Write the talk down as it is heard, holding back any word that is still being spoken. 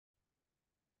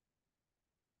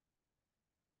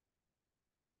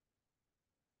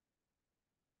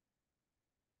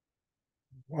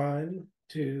1,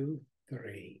 2,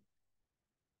 3,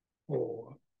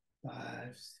 4, 5,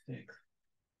 6,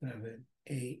 7,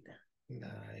 8,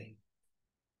 9,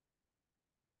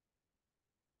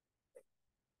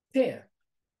 10.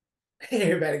 Hey,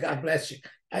 everybody, God bless you.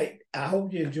 I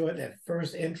hope you enjoyed that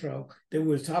first intro that we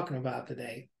were talking about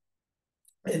today.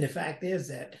 And the fact is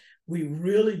that we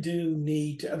really do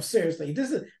need to, seriously,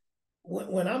 this is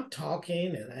when I'm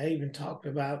talking, and I even talked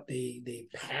about the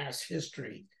past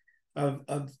history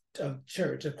of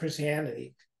church, of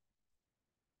Christianity.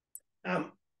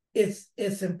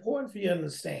 It's important for you to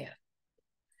understand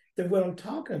that what I'm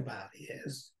talking about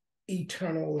is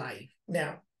eternal life.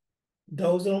 Now,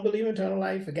 those who don't believe in eternal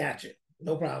life, I got you.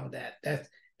 No problem with that.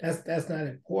 That's not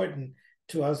important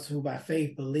to us who by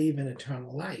faith believe in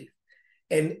eternal life.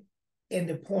 And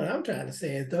the point I'm trying to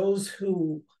say is those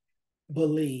who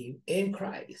believe in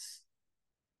Christ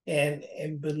and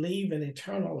believe in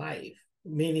eternal life,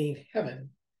 meaning heaven,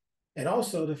 and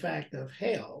also the fact of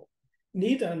hell,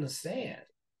 need to understand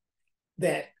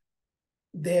that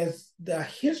there's the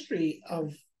history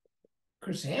of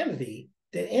Christianity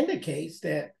that indicates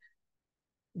that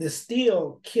the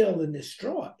steal, kill, and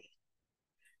destroy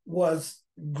was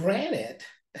granted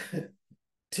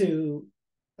to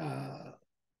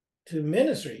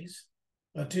ministries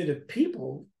or to the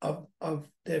people of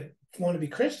that want to be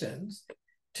Christians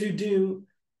to do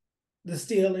the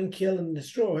steal and kill and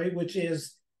destroy, which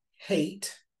is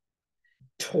hate,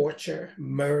 torture,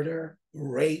 murder,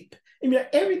 rape. I mean,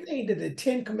 everything that the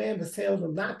 10 Commandments tell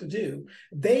them not to do,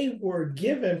 they were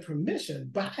given permission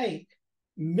by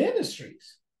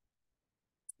ministries.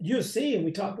 You'll see, and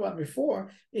we talked about before,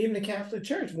 even the Catholic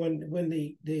Church, when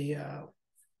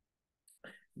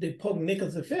the Pope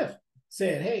Nicholas V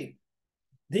said, "Hey,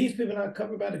 these people are not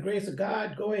covered by the grace of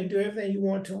God. Go ahead and do everything you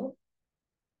want to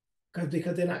them,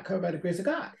 because they're not covered by the grace of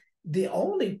God." The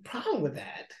only problem with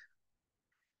that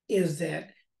is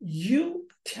that you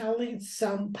telling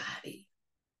somebody,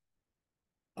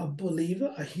 a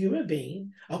believer, a human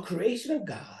being, a creation of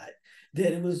God,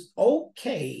 that it was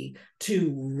okay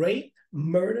to rape,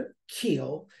 murder,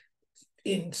 kill,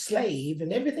 enslave,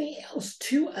 and everything else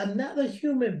to another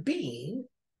human being,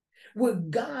 what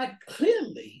God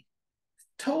clearly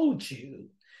told you,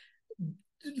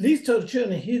 at least told the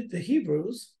children of the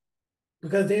Hebrews,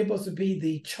 because they're supposed to be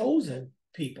the chosen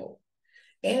people.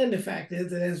 And the fact is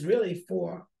that it's really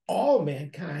for all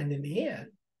mankind in the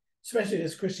end, especially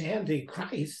as Christianity,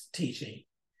 Christ's teaching.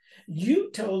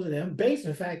 You told them, based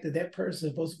on the fact that that person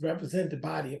is supposed to represent the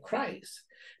body of Christ,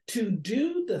 to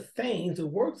do the things, the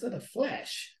works of the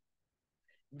flesh,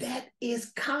 that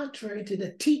is contrary to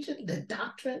the teaching, the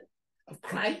doctrine of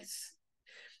Christ,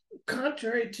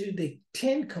 contrary to the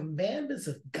 10 Commandments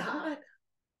of God.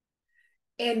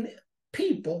 And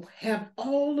people have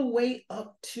all the way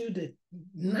up to the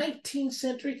 19th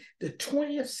century, the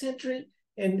 20th century,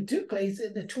 and took place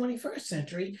in the 21st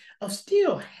century of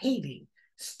still hating,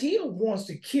 still wants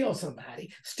to kill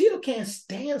somebody, still can't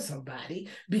stand somebody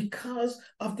because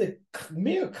of the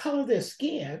mere color of their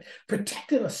skin,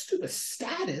 protecting a stupid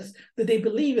status that they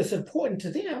believe is important to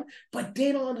them. But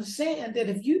they don't understand that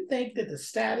if you think that the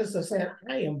status of saying,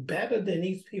 I am better than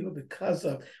these people because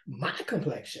of my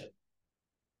complexion,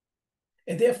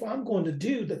 and therefore I'm going to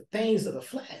do the things of the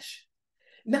flesh,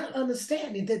 not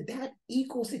understanding that that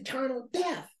equals eternal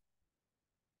death.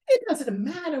 It doesn't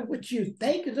matter what you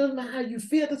think. It doesn't matter how you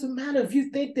feel. It doesn't matter if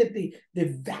you think that the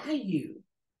value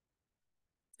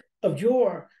of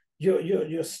your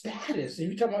status, and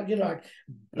you're talking about, like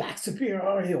black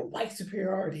superiority or white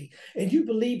superiority, and you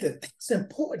believe that that's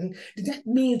important, that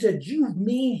means that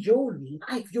your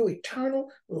life, your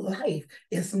eternal life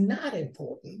is not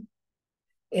important,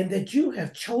 and that you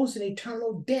have chosen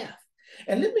eternal death.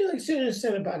 And let me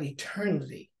say about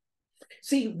eternity.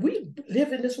 See, we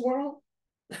live in this world,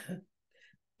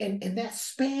 and that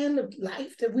span of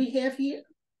life that we have here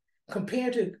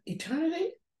compared to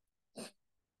eternity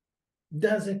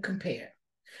doesn't compare.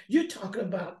 You're talking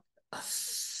about a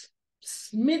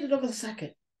smidgen of a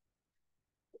second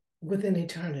within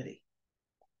eternity.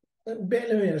 Let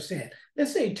me understand.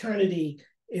 Let's say eternity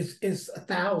is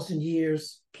 1,000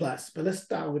 years plus, but let's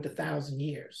start with 1,000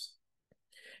 years.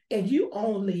 And you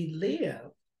only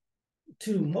live,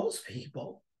 to most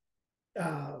people,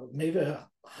 maybe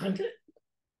 100.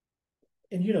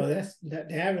 And that's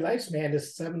the average lifespan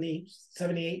is 70,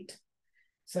 78,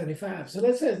 75. So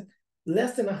let's say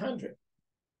less than 100.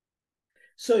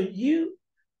 So you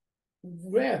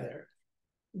rather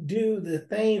do the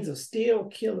things of steal,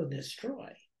 kill, and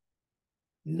destroy,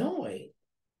 knowing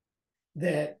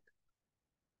that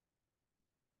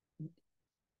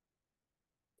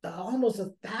almost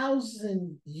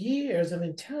 1,000 years of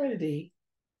eternity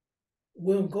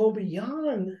will go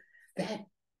beyond that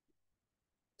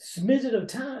smidget of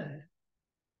time,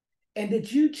 and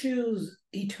that you choose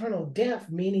eternal death,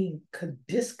 meaning could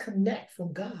disconnect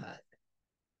from God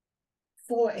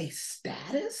for a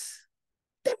status.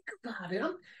 Think about it.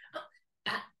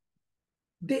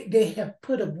 They have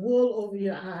put a wool over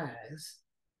your eyes.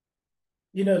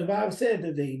 You know, the Bible said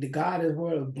that the God is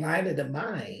world blinded the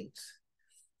minds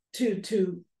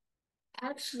to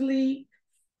actually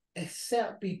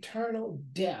accept eternal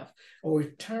death or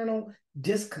eternal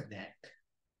disconnect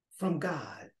from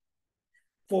God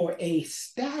for a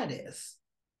status.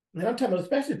 And I'm talking about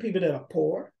especially people that are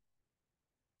poor,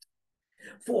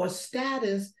 for a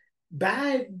status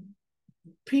by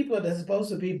people that's supposed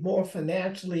to be more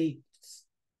financially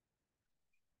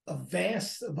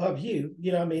advanced above you.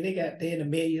 You know what I mean? They're in the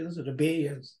millions or the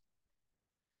billions.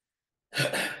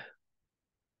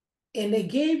 And they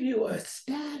gave you a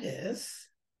status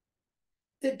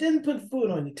that doesn't put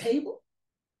food on your table,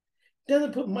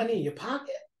 doesn't put money in your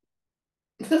pocket,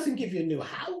 doesn't give you a new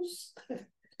house,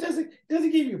 doesn't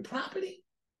give you property.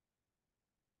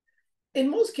 In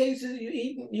most cases,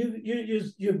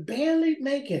 you're barely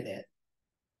making it,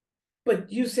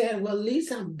 but you said, well, at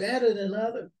least I'm better than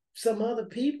some other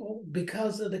people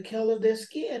because of the color of their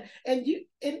skin. And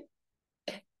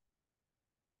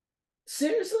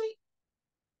seriously,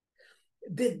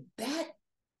 did that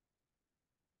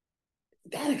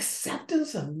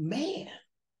acceptance of man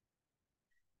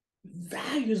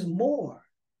values more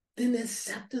than the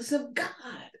acceptance of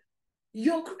God,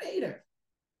 your creator?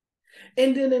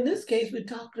 And then in this case, we're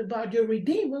talking about your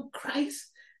Redeemer, Christ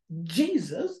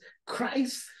Jesus,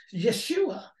 Christ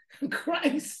Yeshua,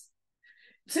 Christ,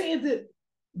 saying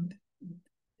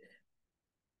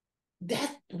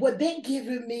that what they're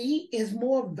giving me is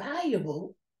more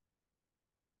valuable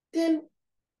than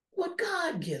what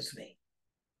God gives me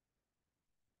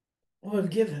or have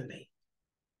given me.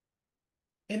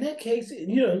 In that case,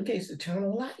 in the case of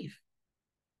eternal life,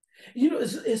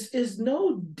 it's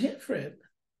no different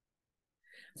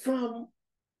from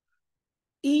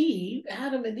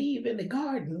Adam and Eve in the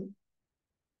garden,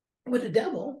 where the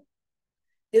devil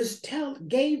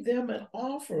gave them an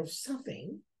offer of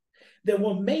something that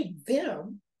will make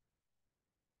them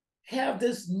have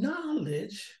this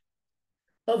knowledge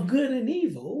of good and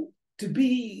evil, to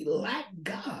be like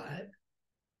God,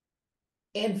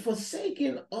 and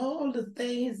forsaking all the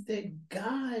things that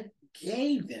God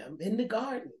gave them in the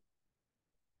garden,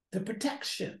 the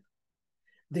protection,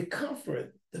 the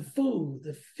comfort, the food,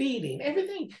 the feeding,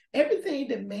 everything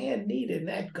that man needed in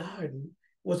that garden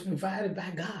was provided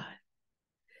by God.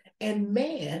 And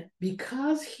man,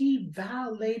 because he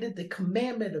violated the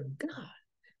commandment of God,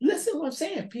 listen to what I'm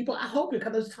saying, people, I hope,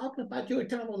 because I was talking about your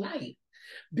eternal life,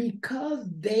 because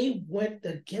they went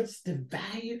against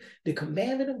the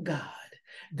commandment of God,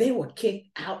 they were kicked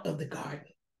out of the garden.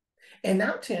 And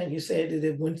I'm telling you, said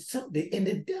that when something, and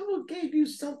the devil gave you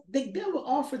something, the devil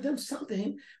offered them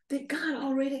something that God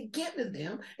already given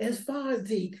them, as far as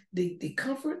the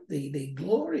comfort, the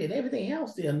glory, and everything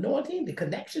else, the anointing, the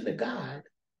connection to God.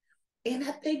 And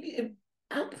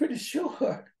I'm pretty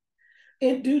sure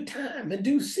in due time, in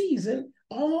due season,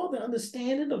 all the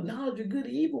understanding of knowledge of good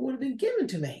and evil would have been given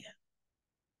to man.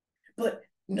 But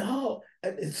no,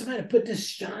 somebody put this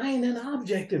shining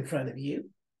object in front of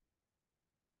you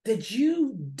that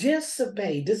you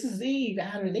disobeyed. This is Eve,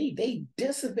 Adam and Eve. They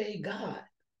disobeyed God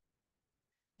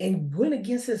and went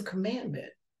against his commandment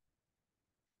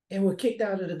and were kicked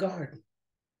out of the garden.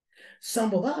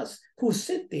 Some of us who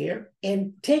sit there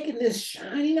and taking this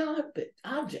shining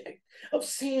object of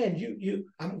saying you're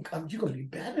going to be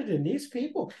better than these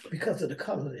people because of the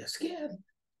color of their skin.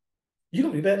 You're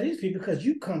going to be better than these people because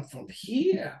you come from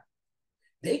here.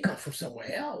 They come from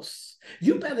somewhere else.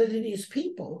 You're better than these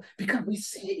people because we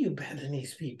say you're better than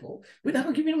these people. We're not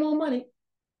going to give you more money.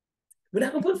 We're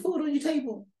not going to put food on your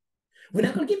table. We're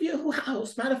not going to give you a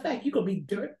house. Matter of fact, you're going to be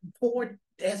dirt poor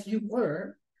as you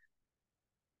were.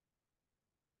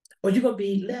 Or you're going to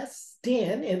be less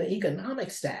than in an economic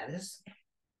status.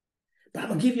 But I'm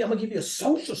going to give you a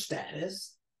social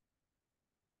status.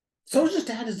 Social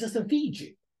status doesn't feed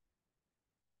you.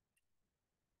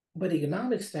 But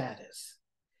economic status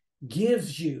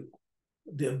gives you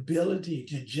the ability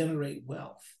to generate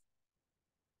wealth.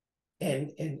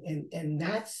 And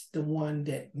that's the one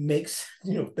that makes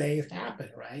things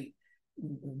happen, right?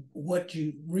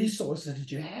 Resources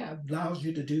that you have allows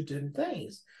you to do different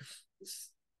things.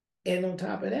 And on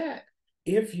top of that,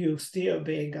 if you still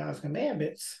obey God's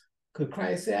commandments, because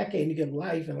Christ said, I came to give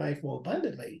life and life more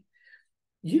abundantly,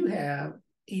 you have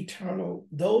eternal,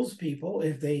 those people,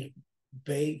 if they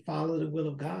follow the will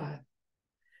of God,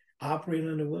 operate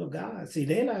on the will of God. See,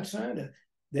 they're not trying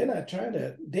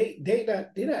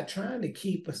to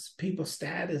keep people's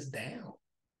status down.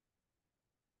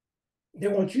 They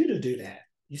want you to do that.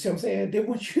 You see what I'm saying? They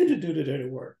want you to do the dirty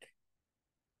work.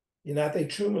 You know, I think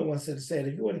Truman once said,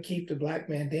 if you want to keep the black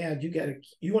man down,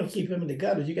 you want to keep him in the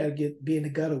gutter, you got to be in the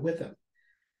gutter with him.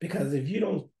 Because if you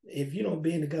don't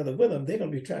be in the gutter with them, they're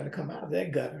gonna be trying to come out of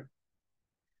that gutter.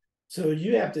 So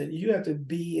you have to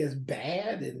be as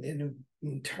bad and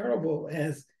terrible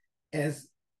as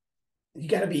you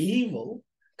got to be evil,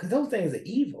 because those things are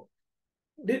evil.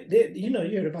 You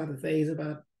heard about the things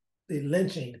about the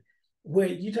lynching, where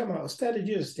you talking about instead of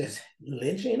just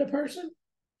lynching a person,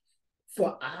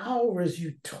 for hours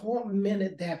you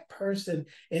tormented that person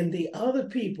and the other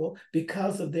people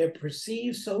because of their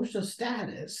perceived social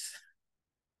status,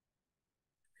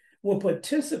 were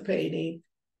participating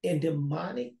in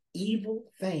demonic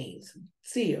evil things,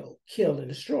 steal, kill, and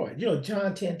destroy.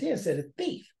 John 10:10 said a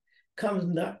thief comes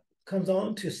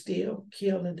on to steal,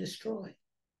 kill, and destroy.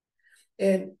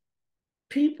 And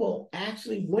people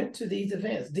actually went to these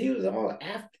events. These were all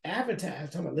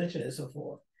advertised, talking about lynching and so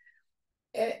forth.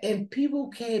 And people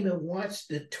came and watched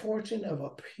the torturing of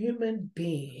a human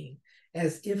being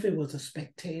as if it was a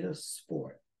spectator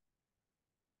sport.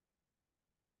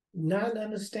 Not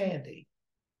understanding,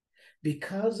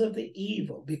 because of the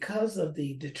evil, because of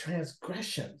the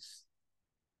transgressions,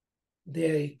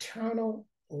 their eternal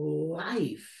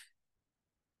life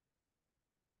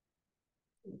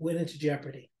went into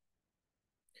jeopardy.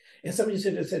 And some of you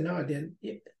said, no, it didn't.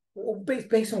 Well,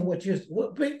 based on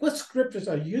what scriptures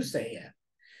are you saying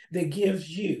that gives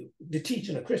you the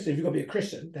teaching of Christian? If you're going to be a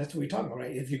Christian, that's what we're talking about,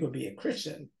 right? If you're going to be a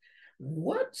Christian,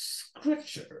 what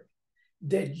scripture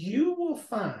that you will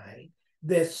find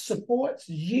that supports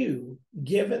you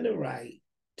given the right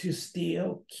to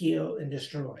steal, kill, and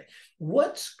destroy?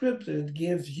 What scripture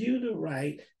gives you the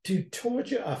right to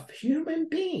torture a human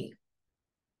being,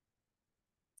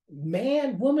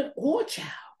 man, woman, or child,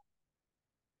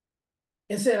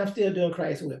 and say, I'm still doing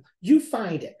Christ's will? You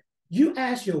find it. You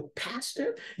ask your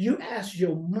pastor, you ask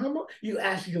your mama, you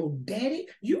ask your daddy,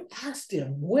 you ask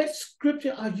them, what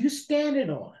scripture are you standing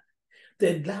on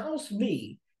that allows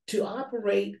me to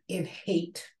operate in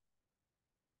hate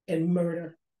and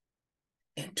murder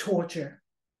and torture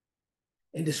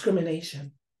and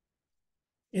discrimination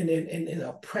and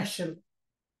oppression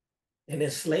and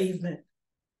enslavement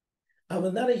of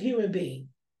another human being,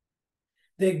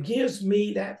 that gives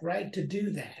me that right to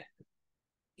do that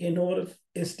in order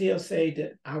and still say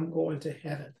that I'm going to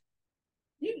heaven?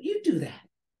 You do that.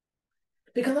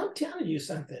 Because I'm telling you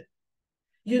something.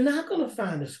 You're not going to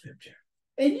find the scripture.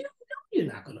 And you know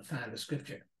you're not going to find the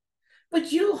scripture.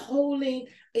 But you're holding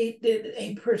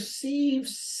a perceived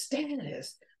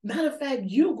status. Matter of fact,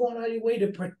 you're going out of your way to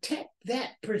protect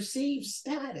that perceived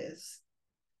status,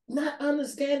 not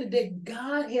understanding that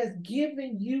God has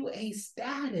given you a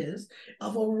status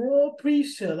of a royal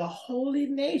priesthood, a holy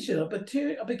nation, a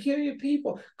peculiar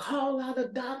people, called out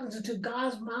of darkness into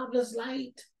God's marvelous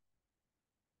light,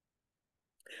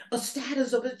 a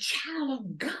status of a child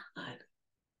of God.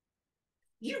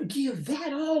 You give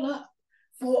that all up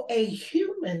for a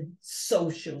human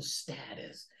social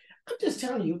status. I'm just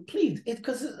telling you, please,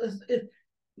 because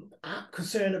I'm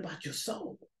concerned about your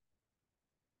soul.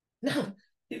 Now,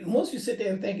 most of you sit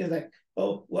there and think it's like,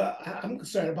 oh, well, I'm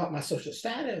concerned about my social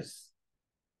status.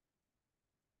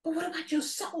 But what about your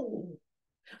soul?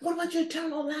 What about your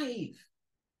eternal life?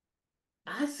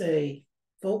 I say,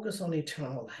 focus on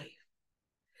eternal life.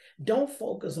 Don't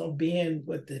focus on being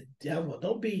with the devil.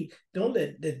 Don't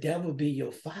let the devil be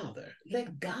your father.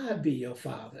 Let God be your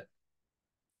father.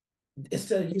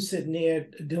 Instead of you sitting there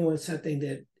doing something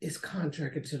that is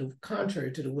contrary to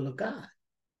the will of God.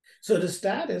 So the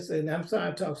status, and I'm sorry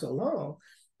I talk so long,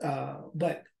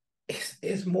 but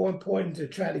it's more important to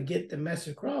try to get the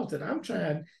message across that I'm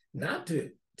trying not to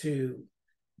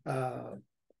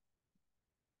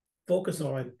focus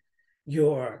on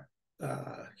your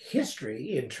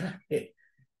history and try to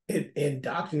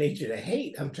indoctrinate you to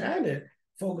hate. I'm trying to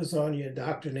focus on your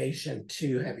indoctrination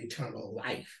to have eternal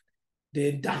life,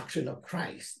 the doctrine of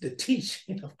Christ, the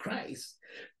teaching of Christ.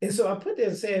 And so I put there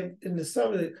and said in the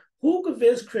summary, who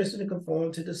convinced Christians to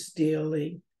conform to the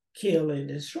stealing, killing,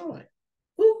 destroying?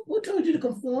 Who told you to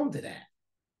conform to that?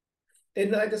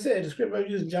 And like I said, the scripture I'm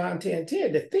using, John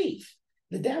 10:10, the thief,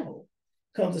 the devil,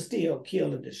 comes to steal,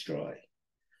 kill, and destroy.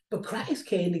 But Christ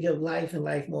came to give life and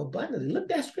life more abundantly. Look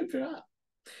that scripture up.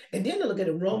 And then look at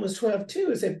it, Romans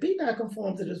 12:2. It said, be not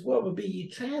conformed to this world, but be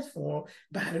ye transformed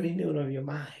by the renewing of your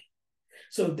mind.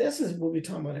 So this is what we're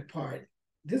talking about at part.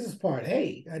 This is part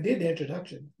A. I did the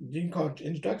introduction. You can call it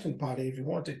introduction part A if you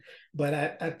want to, but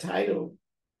I titled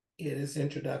it as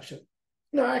introduction.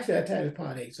 No, actually I titled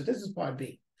part A. So this is part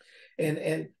B.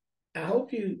 And I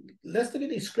hope let's look at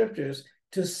these scriptures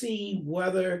to see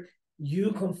whether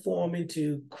you conform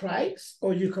into Christ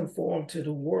or you conform to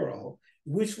the world.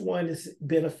 Which one is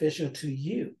beneficial to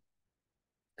you?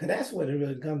 Because that's what it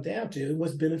really comes down to.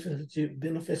 What's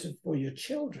beneficial for your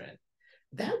children?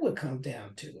 That would come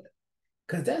down to it.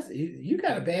 Because you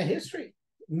got a bad history.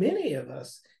 Many of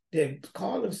us that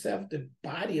call themselves the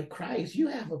body of Christ, you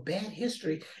have a bad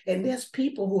history. And there's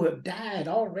people who have died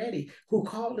already who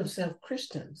call themselves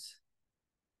Christians,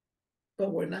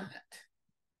 but we're not.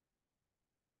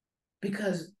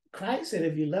 Because Christ said,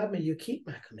 if you love me, you keep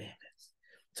my commandments.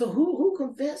 So who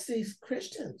convinced these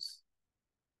Christians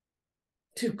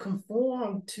to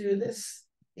conform to this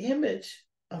image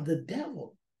of the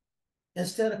devil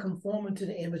instead of conforming to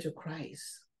the image of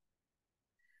Christ?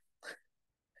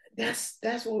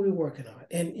 That's what we're working on.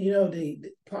 And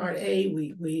the part A,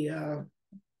 we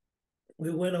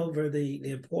went over the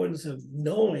importance of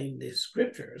knowing the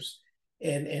scriptures,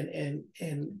 and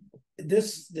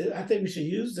this I think we should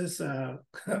use this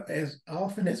as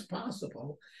often as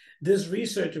possible. This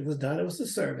research was done. It was a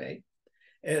survey.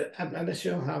 And I'm not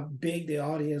sure how big the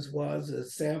audience was, the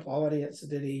sample audience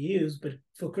that he used, but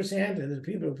for Christianity, the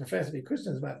people who profess to be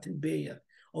Christians, about 2 billion,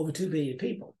 over 2 billion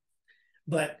people.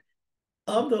 But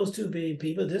of those 2 billion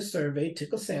people, this survey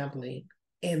took a sampling,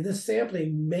 and this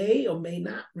sampling may or may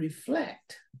not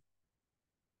reflect.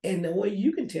 And the way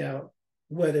you can tell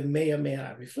whether it may or may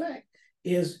not reflect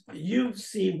is you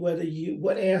see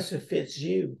what answer fits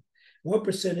you, what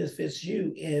percentage fits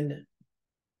you in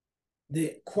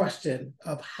the question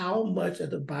of how much of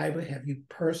the Bible have you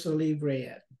personally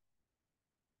read?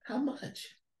 How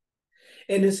much?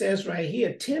 And it says right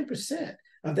here, 10%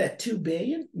 of that 2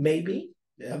 billion, maybe,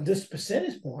 of this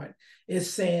percentage point,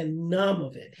 is saying none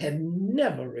of it, had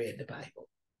never read the Bible.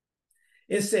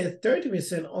 It says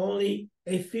 30% only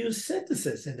a few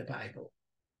sentences in the Bible.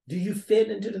 Do you fit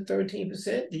into the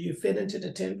 13%? Do you fit into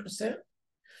the 10%?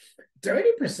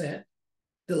 30%,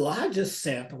 the largest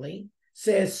sampling,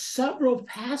 says several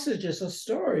passages or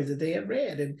stories that they have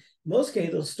read. In most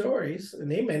cases, those stories,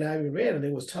 and they may not even read them, they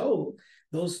was told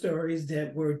those stories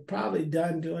that were probably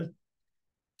done during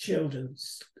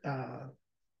children's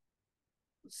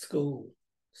school,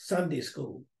 Sunday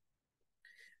school.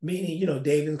 Meaning,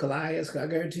 David and Goliath. I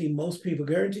guarantee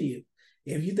you,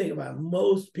 if you think about it,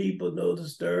 most people know the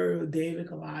story of David and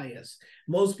Goliath.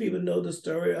 Most people know the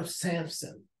story of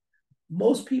Samson.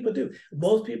 Most people do.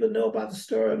 Most people know about the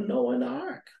story of Noah and the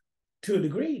ark. To a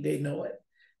degree, they know it.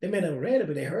 They may not have read it,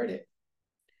 but they heard it.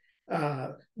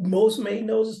 Most may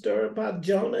know the story about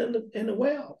Jonah in the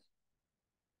well,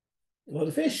 or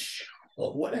the fish,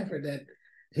 or whatever that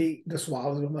he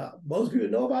swallows them up. Most people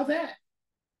know about that.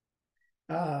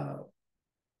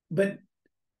 But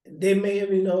they may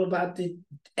have known about the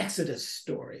Exodus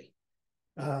story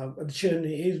of the children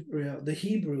of Israel, the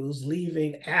Hebrews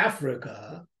leaving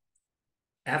Africa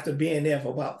after being there for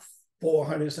about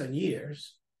 400 some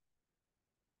years,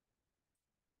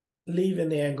 leaving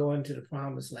there and going to the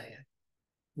promised land,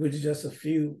 which is just a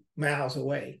few miles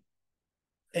away.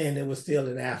 And it was still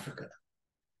in Africa,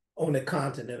 on the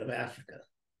continent of Africa.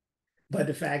 But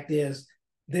the fact is,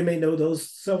 they may know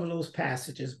some of those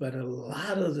passages, but a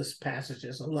lot of those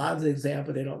passages, a lot of the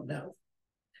examples, they don't know.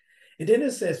 And then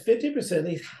it says 50%, at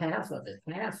least half of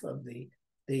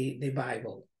the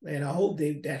Bible. And I hope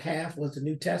that half was the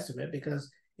New Testament, because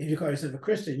if you call yourself a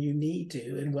Christian, you need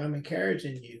to, and I'm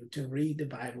encouraging you to read the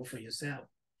Bible for yourself.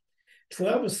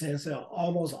 12% so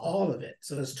almost all of it.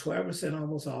 So it's 12%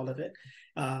 almost all of it.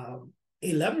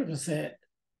 11%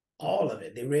 all of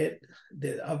it. They read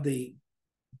of the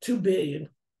 2 billion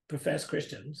professed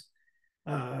Christians,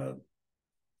 11%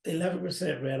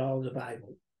 read all of the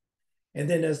Bible. And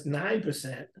then there's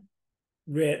 9%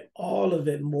 read all of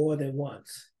it more than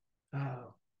once,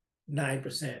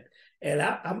 9%. And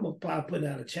I'm probably putting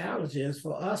out a challenge is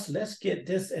for us, let's get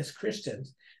this as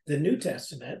Christians, the New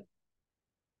Testament,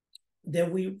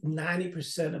 that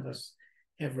 90% of us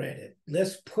have read it.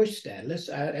 Let's push that.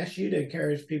 I ask you to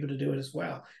encourage people to do it as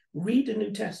well. Read the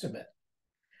New Testament,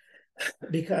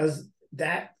 because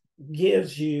that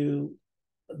gives you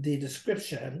the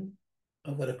description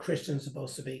of what a Christian is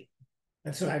supposed to be.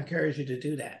 And so I encourage you to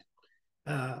do that.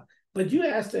 But you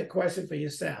ask that question for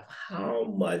yourself. How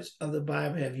much of the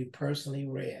Bible have you personally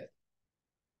read?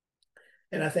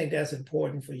 And I think that's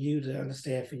important for you to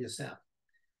understand for yourself.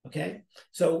 Okay,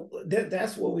 so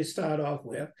that's what we start off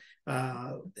with.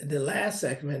 The last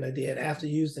segment I did after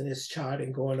using this chart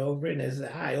and going over it, and it's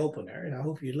an eye opener, and I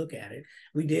hope you look at it.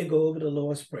 We did go over the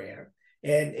Lord's Prayer.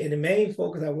 And the main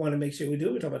focus I want to make sure we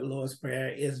do, we talk about the Lord's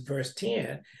Prayer, is verse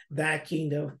 10, thy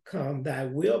kingdom come, thy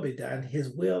will be done.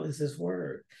 His will is his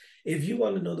word. If you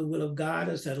want to know the will of God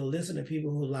instead of listening to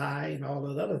people who lie and all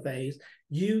those other things,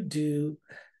 you do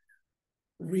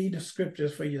read the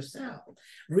scriptures for yourself.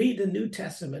 Read the New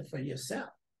Testament for yourself.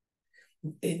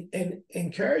 And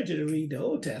encourage you to read the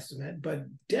Old Testament, but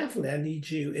definitely I need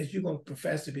you, if you're going to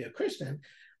profess to be a Christian,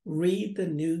 read the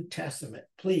New Testament.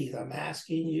 Please, I'm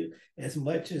asking you, as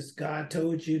much as God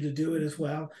told you to do it as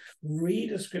well,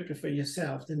 read the scripture for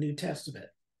yourself, the New Testament.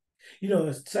 You know,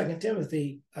 in 2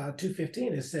 Timothy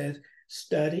 2:15, it says,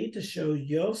 study to show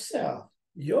yourself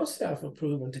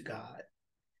approved unto God,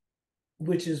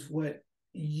 which is what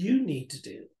you need to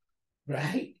do,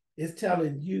 right? It's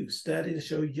telling you, study to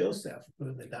show yourself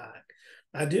approved to God.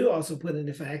 I do also put in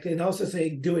the fact, and also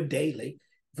say, do it daily.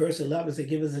 Verse 11 says,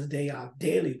 give us this day our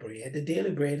daily bread. The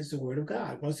daily bread is the word of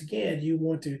God. Once again, you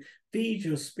want to feed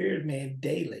your spirit man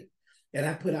daily. And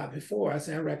I put out before, I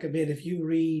said, I recommend if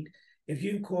you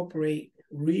incorporate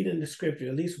reading the scripture,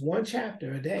 at least one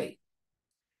chapter a day,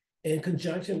 in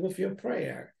conjunction with your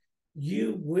prayer,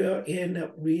 you will end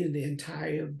up reading the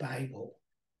entire Bible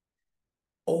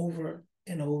over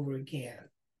and over again.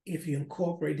 If you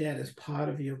incorporate that as part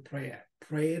of your prayer,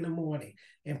 pray in the morning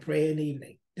and pray in the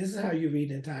evening. This is how you read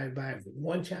the entire Bible,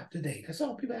 one chapter a day. That's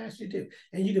all people ask you to do.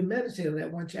 And you can meditate on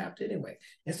that one chapter anyway.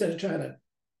 Instead of trying to,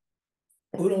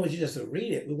 we don't want you just to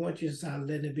read it. We want you to start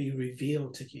letting it be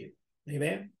revealed to you.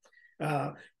 Amen?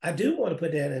 I do want to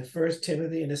put that in 1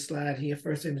 Timothy in this slide here,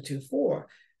 1 Timothy 2:4,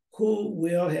 who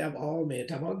will have all men,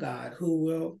 talking about God, who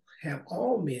will have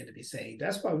all men to be saved.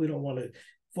 That's why we don't want to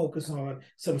focus on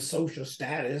some social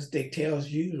status that tells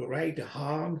you the right to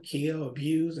harm, kill,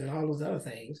 abuse, and all those other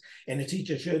things, and to teach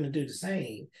your children to do the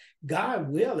same. God's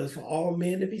will is for all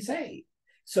men to be saved.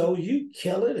 So you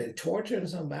killing and torturing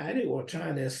somebody, or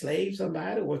trying to enslave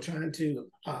somebody, or trying to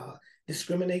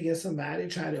discriminate against somebody,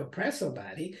 trying to oppress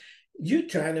somebody, you're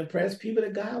trying to oppress people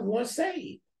that God wants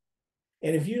saved.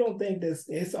 And if you don't think this,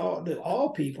 it's all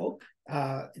people,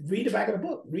 read the back of the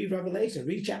book, read Revelation,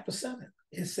 read chapter 7.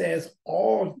 It says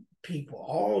all people,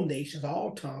 all nations,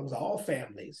 all tongues, all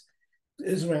families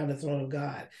is around the throne of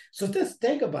God. So just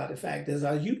think about the fact is,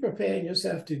 are you preparing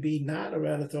yourself to be not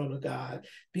around the throne of God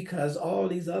because all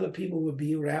these other people will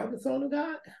be around the throne of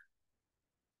God?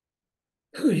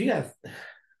 A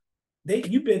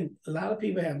lot of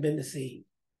people have been deceived,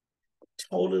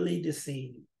 totally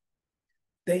deceived,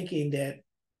 thinking that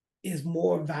it's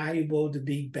more valuable to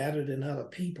be better than other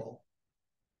people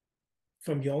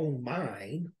from your own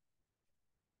mind,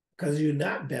 because you're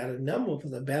not better. None of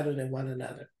us are better than one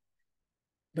another.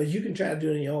 But you can try to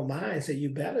do it in your own mind, say you're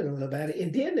better than somebody.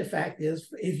 And then the fact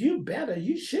is, if you're better,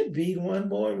 you should be the one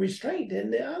more in restraint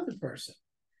than the other person.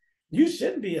 You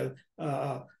shouldn't be a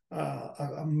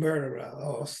murderer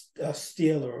or a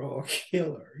stealer or a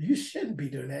killer. You shouldn't be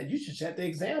doing that. You should set the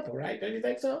example, right? Don't you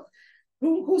think so?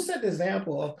 Who set the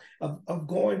example of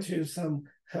going to some,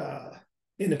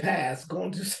 in the past,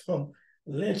 going to some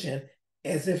lynching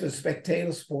as if it's a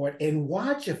spectator sport and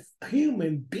watch a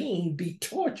human being be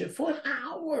tortured for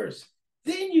hours?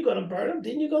 Then you're going to burn them,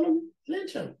 then you're going to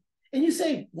lynch them. And you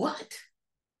say, what?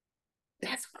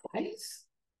 That's Christ?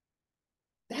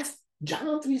 That's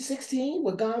John 3:16,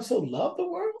 where God so loved the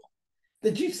world?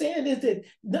 That you saying is that,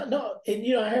 no,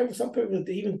 and I heard some people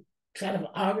even try to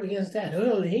argue against that.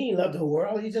 Oh, he ain't loved the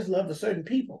world, he just loved a certain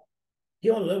people. He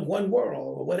only lived one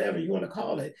world, or whatever you want to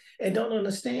call it. And don't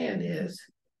understand is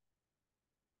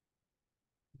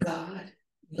God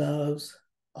loves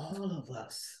all of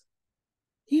us.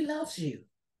 He loves you.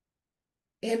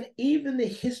 And even the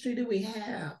history that we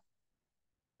have,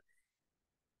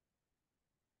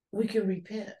 we can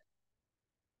repent.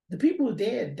 The people who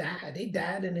died. They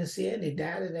died in their sin, they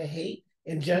died in their hate,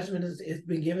 and judgment has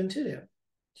been given to them.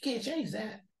 You can't change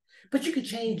that. But you can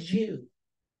change you.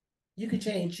 You can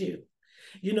change you.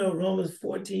 Romans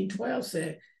 14:12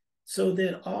 said, so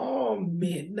that all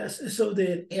men, so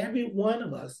that every one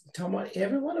of us, talking about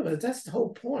every one of us, that's the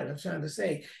whole point I'm trying to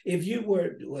say. If you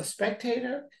were a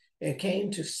spectator and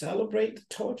came to celebrate the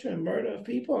torture and murder of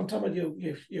people, I'm talking about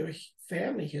your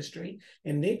family history,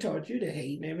 and they taught you to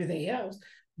hate and everything else.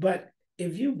 But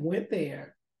if you went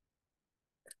there,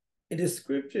 and the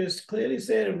scriptures clearly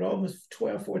said in Romans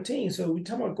 12:14, so we're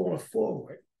talking about going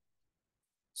forward,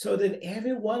 so that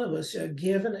every one of us shall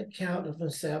give an account of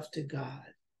himself to God.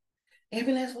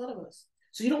 Every last one of us.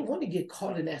 So you don't want to get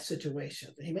caught in that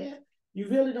situation. Amen. You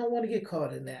really don't want to get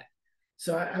caught in that.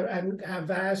 So I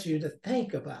advise you to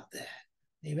think about that.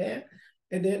 Amen.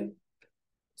 And then,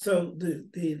 so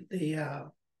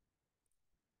the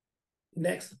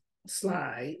next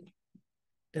slide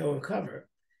that we'll cover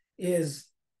is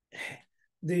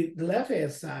the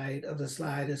left-hand side of the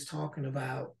slide is talking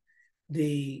about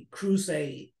the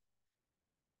crusade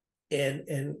and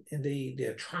the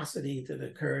atrocities that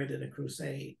occurred in the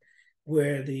crusade,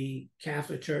 where the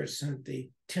Catholic Church sent the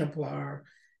Templar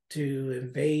to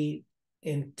invade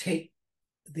and take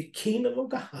the kingdom of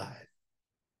God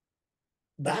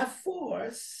by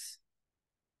force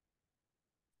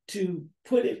to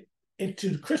put it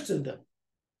into Christendom.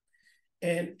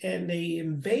 And they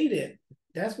invaded.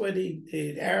 That's where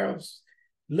the Arabs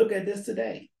look at this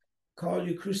today, call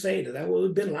you crusader. That's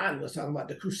what Bin Laden was talking about,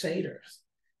 the crusaders.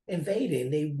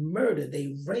 Invading, they murdered,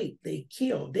 they raped, they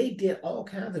killed, they did all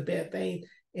kinds of bad things,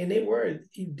 and they were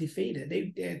defeated.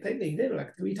 I think they did it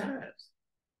like 3 times.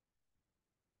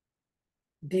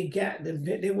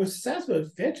 They were successful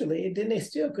eventually, and then they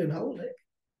still couldn't hold it.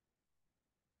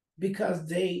 Because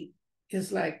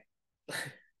it's like,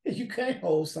 you can't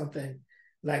hold something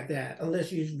like that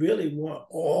unless you really want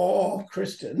all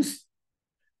Christians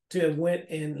to have went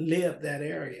and lived that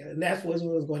area. And that's what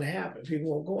was going to happen.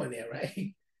 People won't go in there,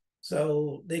 right?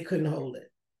 So they couldn't hold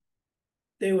it.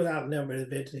 They were outnumbered,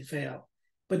 eventually fell.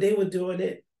 But they were doing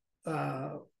it,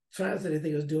 translated, I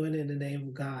think, was doing it in the name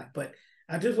of God. But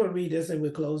I just want to read this and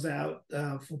we'll close out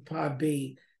for part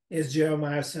B. Is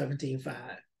Jeremiah 17:5.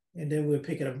 And then we'll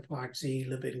pick it up in part C a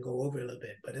little bit and go over it a little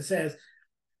bit. But it says,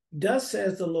 thus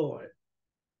says the Lord,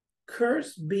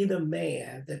 cursed be the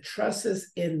man that trusteth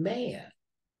in man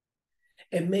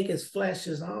and maketh flesh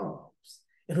his arms,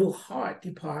 and whose heart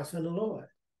departs from the Lord.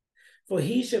 For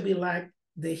he shall be like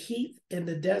the heath in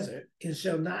the desert, and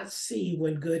shall not see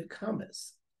when good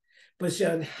cometh, but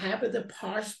shall inhabit the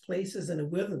parched places in the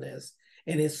wilderness,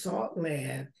 and his salt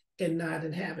land, and not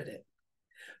inhabit it.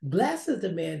 Blessed is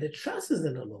the man that trusteth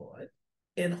in the Lord,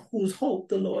 and whose hope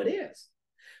the Lord is.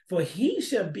 For he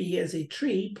shall be as a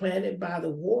tree planted by the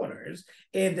waters,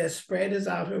 and that spreadeth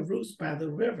out her roots by the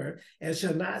river, and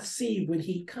shall not see when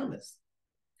he cometh.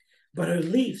 But her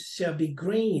leaves shall be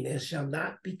green, and shall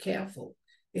not be careful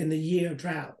in the year of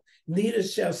drought, neither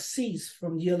shall cease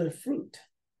from yielding fruit.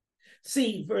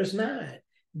 See, verse 9,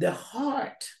 the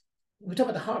heart, we're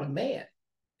talking about the heart of man,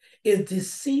 is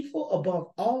deceitful above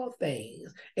all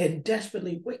things and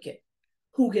desperately wicked.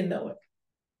 Who can know it?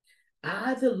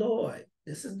 I, the Lord,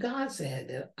 this is God saying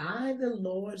that I, the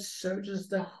Lord, searches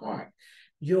the heart.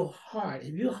 Your heart,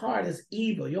 if your heart is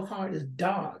evil, your heart is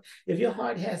dark, if your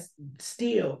heart has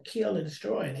steal, kill, and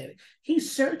destroy in it, he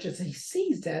searches, he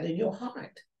sees that in your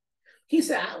heart. He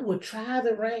said, I will try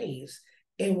the reins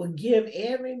and will give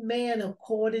every man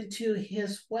according to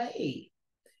his way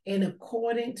and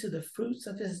according to the fruits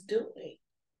of his doing.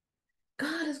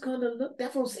 God is going to look,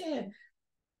 that's what I'm saying.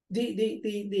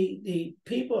 The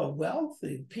people of wealth,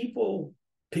 the people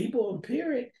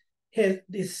period, has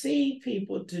deceived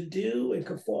people to do and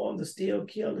conform to steal,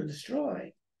 kill, and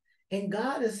destroy. And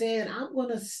God is saying,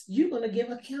 you're gonna give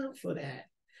account for that.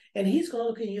 And he's gonna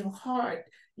look in your heart.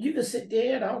 You can sit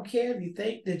there, and I don't care if you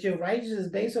think that your righteousness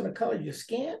is based on the color of your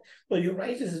skin, or your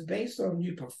righteousness is based on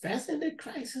you professing that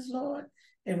Christ is Lord.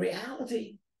 In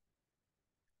reality,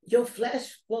 your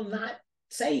flesh will not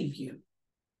save you.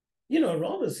 You know,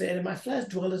 Romans said, in my flesh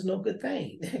dwelleth no good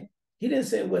thing. He didn't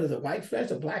say whether it's a white flesh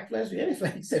or black flesh or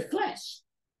anything. He said flesh.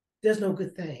 There's no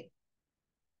good thing.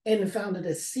 And he found that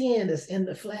the sin is in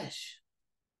the flesh.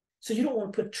 So you don't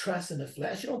want to put trust in the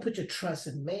flesh. You don't put your trust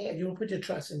in man. You don't put your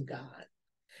trust in God.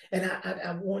 And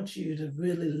I want you to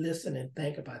really listen and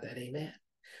think about that. Amen.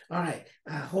 All right.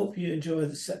 I hope you enjoy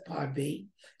the set part B.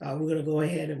 We're going to go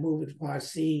ahead and move to part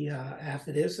C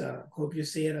after this. Hope you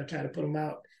see it. I'll try to put them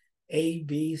out A,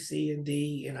 B, C, and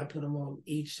D, and I put them on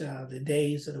each the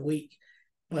days of the week.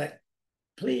 But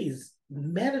please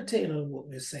meditate on what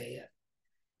we're saying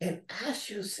and ask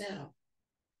yourself,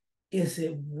 is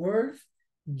it worth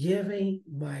giving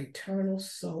my eternal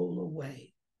soul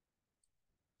away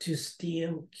to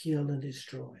steal, kill, and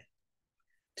destroy,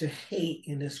 to hate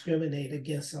and discriminate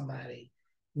against somebody,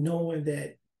 knowing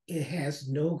that it has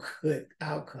no good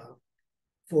outcome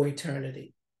for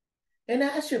eternity? And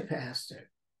ask your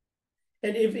pastor.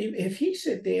 And if he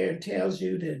sit there and tells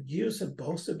you that you're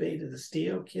supposed to be to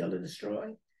steal, kill, and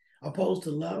destroy, opposed to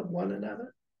love one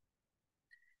another,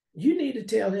 you need to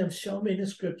tell him, show me in the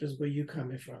scriptures where you're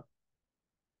coming from.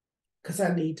 Because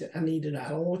I need to know. I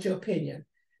don't want your opinion,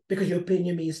 because your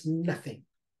opinion means nothing.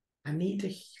 I need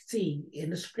to see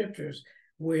in the scriptures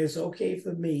where it's okay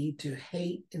for me to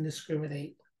hate and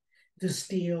discriminate, to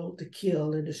steal, to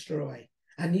kill, and destroy.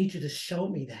 I need you to show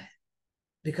me that,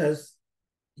 because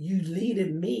you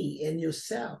leaded me and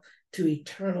yourself to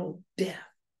eternal death.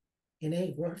 It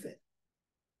ain't worth it.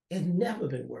 It's never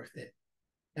been worth it.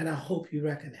 And I hope you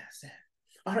recognize that.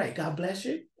 All right, God bless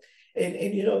you. And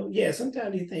you know, yeah,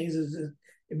 sometimes these things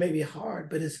it may be hard,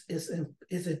 but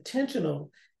it's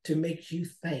intentional to make you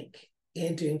think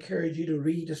and to encourage you to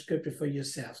read the scripture for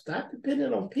yourself. Stop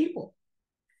depending on people.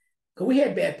 Because we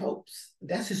had bad popes.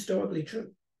 That's historically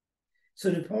true. So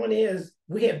the point is,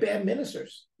 we have bad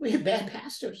ministers. We have bad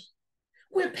pastors.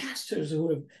 We have pastors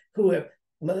who have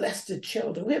molested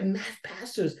children. We have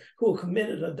pastors who have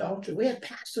committed adultery. We have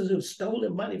pastors who have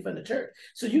stolen money from the church.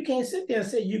 So you can't sit there and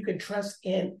say you can trust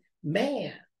in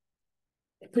man.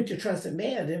 Put your trust in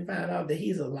man, then find out that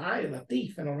he's a liar, a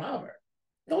thief, and a robber.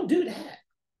 Don't do that.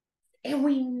 And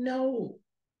we know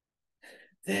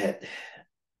that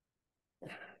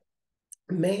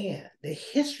man, the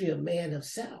history of man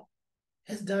himself,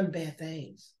 has done bad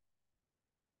things.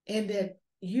 And that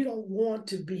you don't want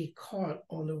to be caught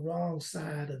on the wrong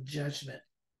side of judgment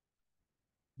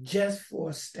just for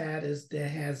a status that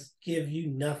has give you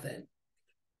nothing.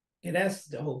 And that's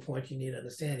the whole point you need to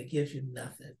understand. It gives you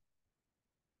nothing.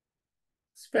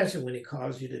 Especially when it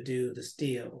calls you to do the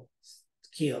steal,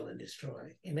 kill, and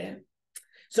destroy. Amen?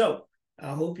 So I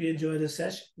hope you enjoyed this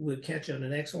session. We'll catch you on the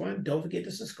next one. Don't forget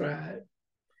to subscribe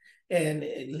and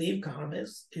leave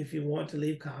comments. If you want to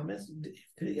leave comments,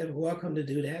 you're welcome to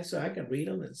do that so I can read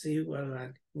them and see whether I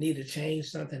need to change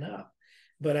something up.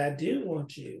 But I do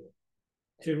want you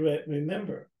to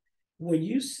remember, when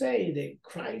you say that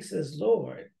Christ is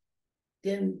Lord,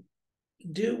 then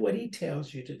do what he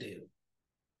tells you to do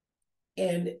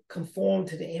and conform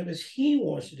to the image he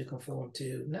wants you to conform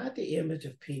to, not the image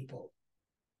of people.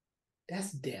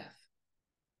 That's death.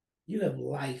 You have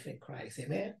life in Christ.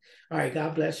 Amen. All right.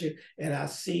 God bless you. And I'll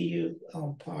see you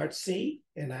on part C.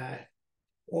 And I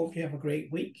hope you have a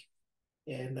great week.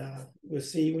 And we'll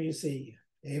see you when you see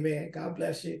you. Amen. God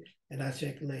bless you. And I'll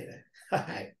check you later. All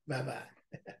right.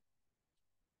 Bye-bye.